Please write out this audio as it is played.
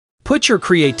Put your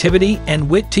creativity and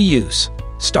wit to use.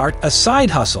 Start a side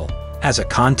hustle as a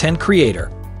content creator.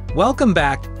 Welcome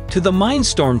back to the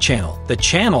Mindstorm channel, the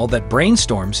channel that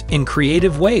brainstorms in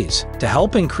creative ways to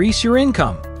help increase your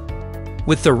income.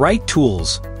 With the right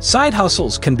tools, side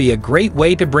hustles can be a great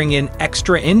way to bring in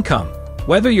extra income.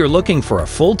 Whether you're looking for a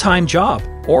full-time job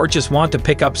or just want to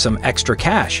pick up some extra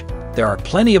cash, there are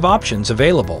plenty of options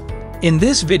available. In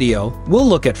this video, we'll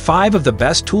look at 5 of the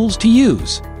best tools to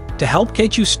use to help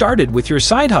get you started with your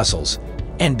side hustles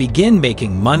and begin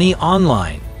making money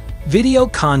online. Video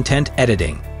content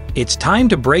editing. It's time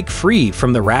to break free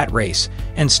from the rat race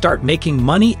and start making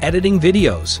money editing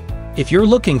videos. If you're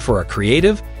looking for a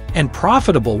creative and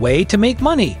profitable way to make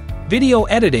money, video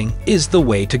editing is the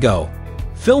way to go.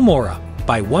 Filmora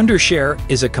by Wondershare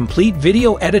is a complete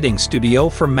video editing studio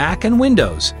for Mac and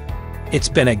Windows. It's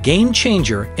been a game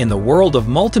changer in the world of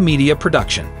multimedia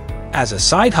production. As a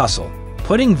side hustle,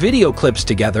 putting video clips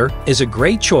together is a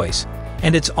great choice,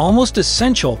 and it's almost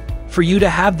essential for you to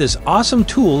have this awesome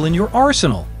tool in your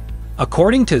arsenal.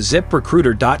 According to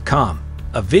ZipRecruiter.com,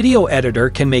 a video editor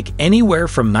can make anywhere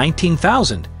from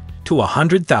 $19,000 to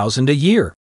 $100,000 a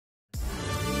year.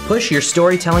 Push your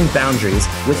storytelling boundaries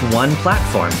with one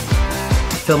platform.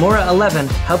 Filmora 11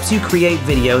 helps you create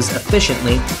videos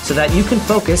efficiently so that you can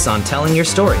focus on telling your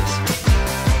stories.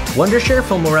 Wondershare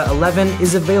Filmora 11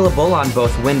 is available on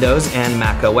both Windows and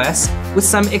Mac OS with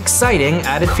some exciting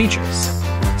added features.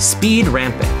 Speed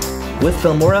ramping. With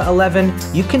Filmora 11,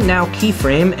 you can now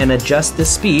keyframe and adjust the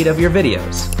speed of your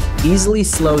videos. Easily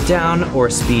slow down or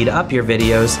speed up your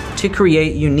videos to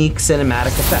create unique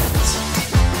cinematic effects.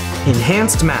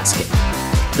 Enhanced masking.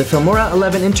 The Filmora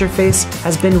 11 interface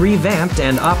has been revamped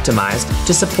and optimized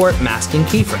to support masking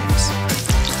keyframes.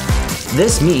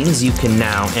 This means you can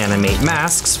now animate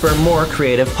masks for more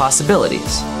creative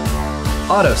possibilities.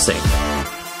 Autosync.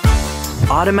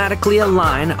 Automatically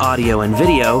align audio and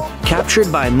video captured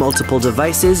by multiple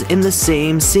devices in the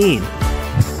same scene.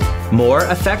 More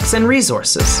effects and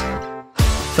resources.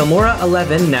 Filmora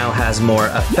 11 now has more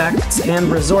effects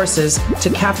and resources to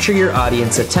capture your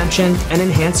audience attention and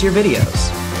enhance your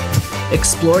videos.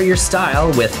 Explore your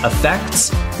style with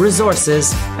effects,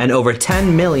 resources, and over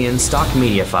 10 million stock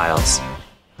media files.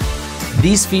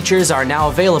 These features are now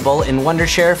available in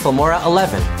Wondershare Filmora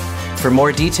 11. For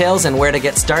more details and where to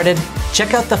get started,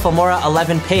 check out the Filmora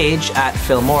 11 page at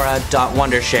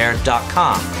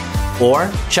filmora.wondershare.com or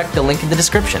check the link in the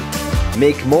description.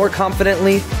 Make more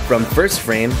confidently from first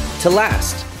frame to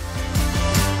last.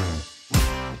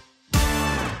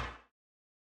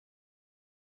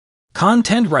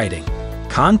 Content writing.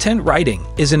 Content writing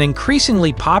is an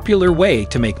increasingly popular way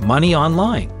to make money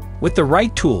online. With the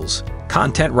right tools,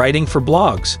 content writing for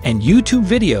blogs and YouTube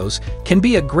videos can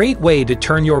be a great way to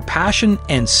turn your passion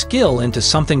and skill into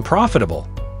something profitable.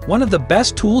 One of the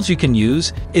best tools you can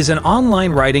use is an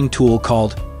online writing tool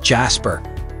called Jasper.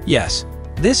 Yes,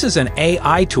 this is an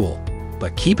AI tool,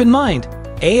 but keep in mind,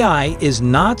 AI is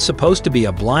not supposed to be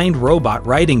a blind robot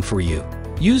writing for you.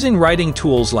 Using writing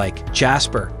tools like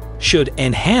Jasper should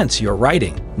enhance your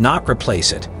writing, not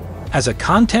replace it. As a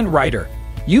content writer,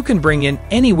 you can bring in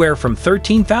anywhere from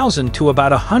 $13,000 to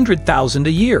about $100,000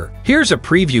 a year. Here's a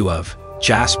preview of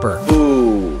Jasper.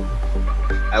 Ooh,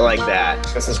 I like that.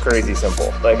 This is crazy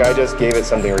simple. Like, I just gave it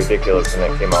something ridiculous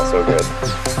and it came out so good.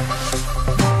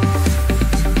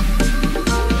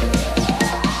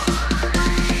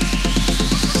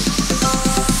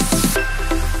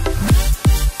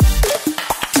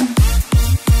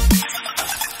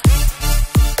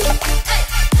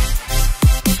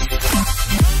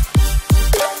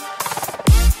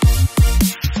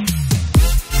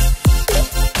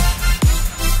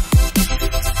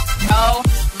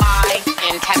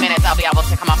 I'll be able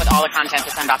to come up with all the content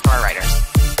to send off to our writers.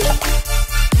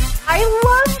 I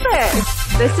love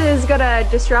this! This is gonna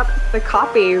disrupt the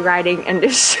copywriting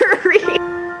industry.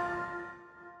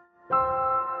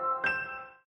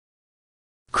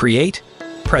 Create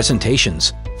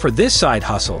presentations. For this side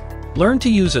hustle, learn to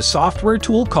use a software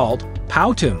tool called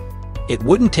PowToon. It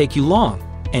wouldn't take you long,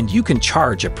 and you can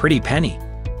charge a pretty penny.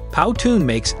 PowToon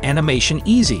makes animation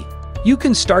easy. You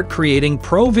can start creating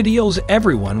pro videos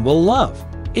everyone will love.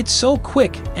 It's so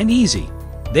quick and easy.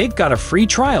 They've got a free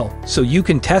trial, so you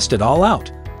can test it all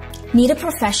out. Need a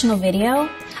professional video?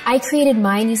 I created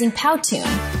mine using PowToon.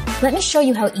 Let me show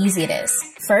you how easy it is.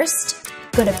 First,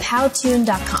 go to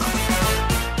PowToon.com.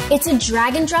 It's a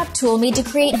drag and drop tool made to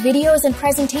create videos and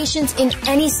presentations in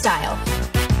any style.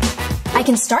 I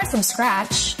can start from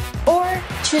scratch or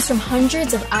choose from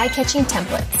hundreds of eye-catching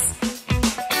templates.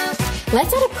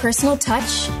 Let's add a personal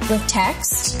touch with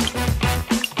text,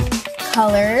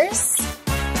 colors,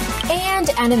 and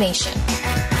animation.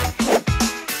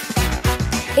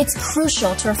 It's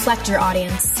crucial to reflect your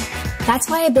audience. That's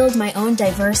why I build my own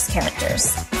diverse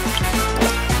characters.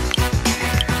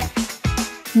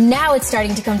 Now it's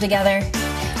starting to come together.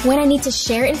 When I need to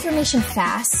share information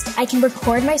fast, I can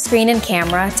record my screen and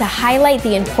camera to highlight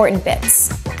the important bits.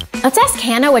 Let's ask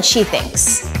Hannah what she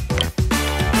thinks.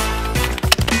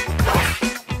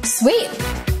 Sweet.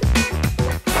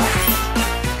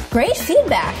 Great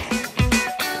feedback.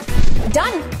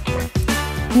 Done.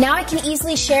 Now I can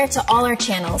easily share to all our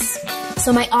channels,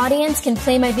 so my audience can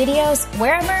play my videos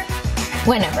wherever,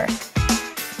 whenever.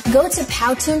 Go to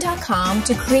PowToon.com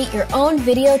to create your own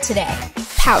video today.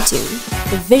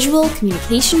 PowToon, the visual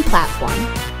communication platform.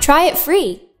 Try it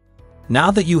free.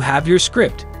 Now that you have your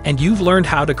script and you've learned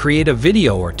how to create a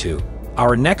video or two,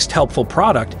 our next helpful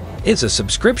product is a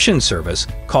subscription service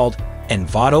called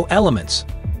Envato Elements.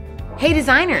 Hey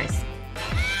designers!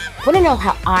 Want to know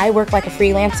how I work like a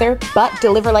freelancer but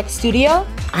deliver like a studio?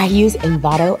 I use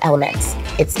Envato Elements.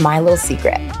 It's my little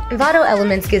secret. Envato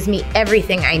Elements gives me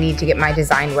everything I need to get my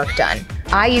design work done.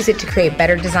 I use it to create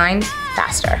better designs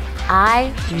faster.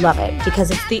 I love it because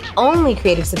it's the only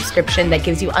creative subscription that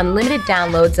gives you unlimited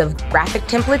downloads of graphic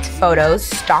templates, photos,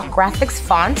 stock graphics,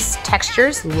 fonts,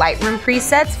 textures, Lightroom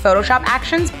presets, Photoshop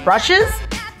actions, brushes.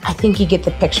 I think you get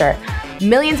the picture.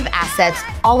 Millions of assets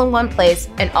all in one place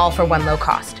and all for one low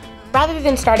cost. Rather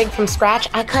than starting from scratch,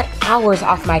 I cut hours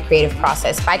off my creative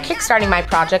process by kickstarting my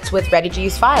projects with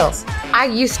ready-to-use files. I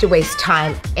used to waste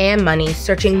time and money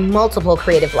searching multiple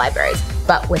creative libraries,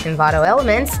 but with Envato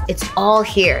Elements, it's all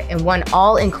here in one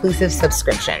all-inclusive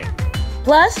subscription.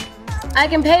 Plus, I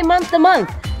can pay month to month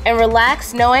and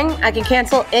relax knowing I can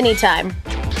cancel anytime.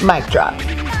 Mic drop.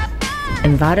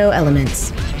 Envato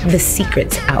Elements, the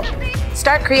secret's out.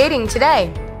 Start creating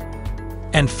today.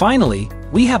 And finally,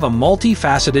 we have a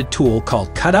multifaceted tool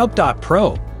called Cutout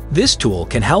Pro. This tool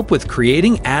can help with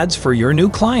creating ads for your new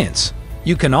clients.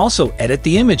 You can also edit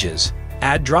the images,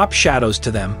 add drop shadows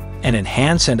to them, and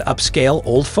enhance and upscale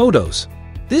old photos.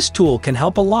 This tool can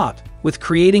help a lot with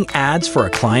creating ads for a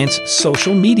client's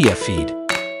social media feed.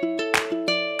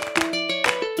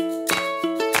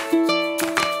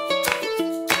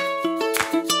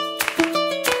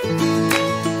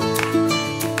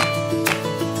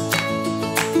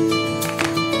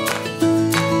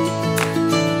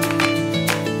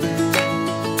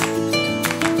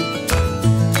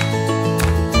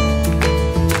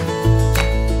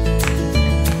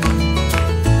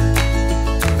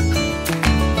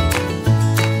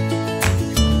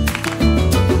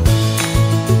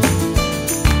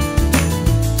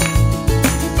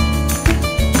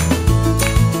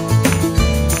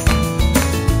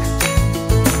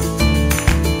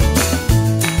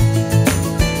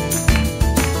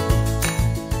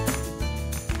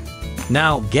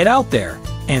 Now get out there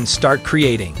and start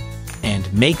creating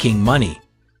and making money.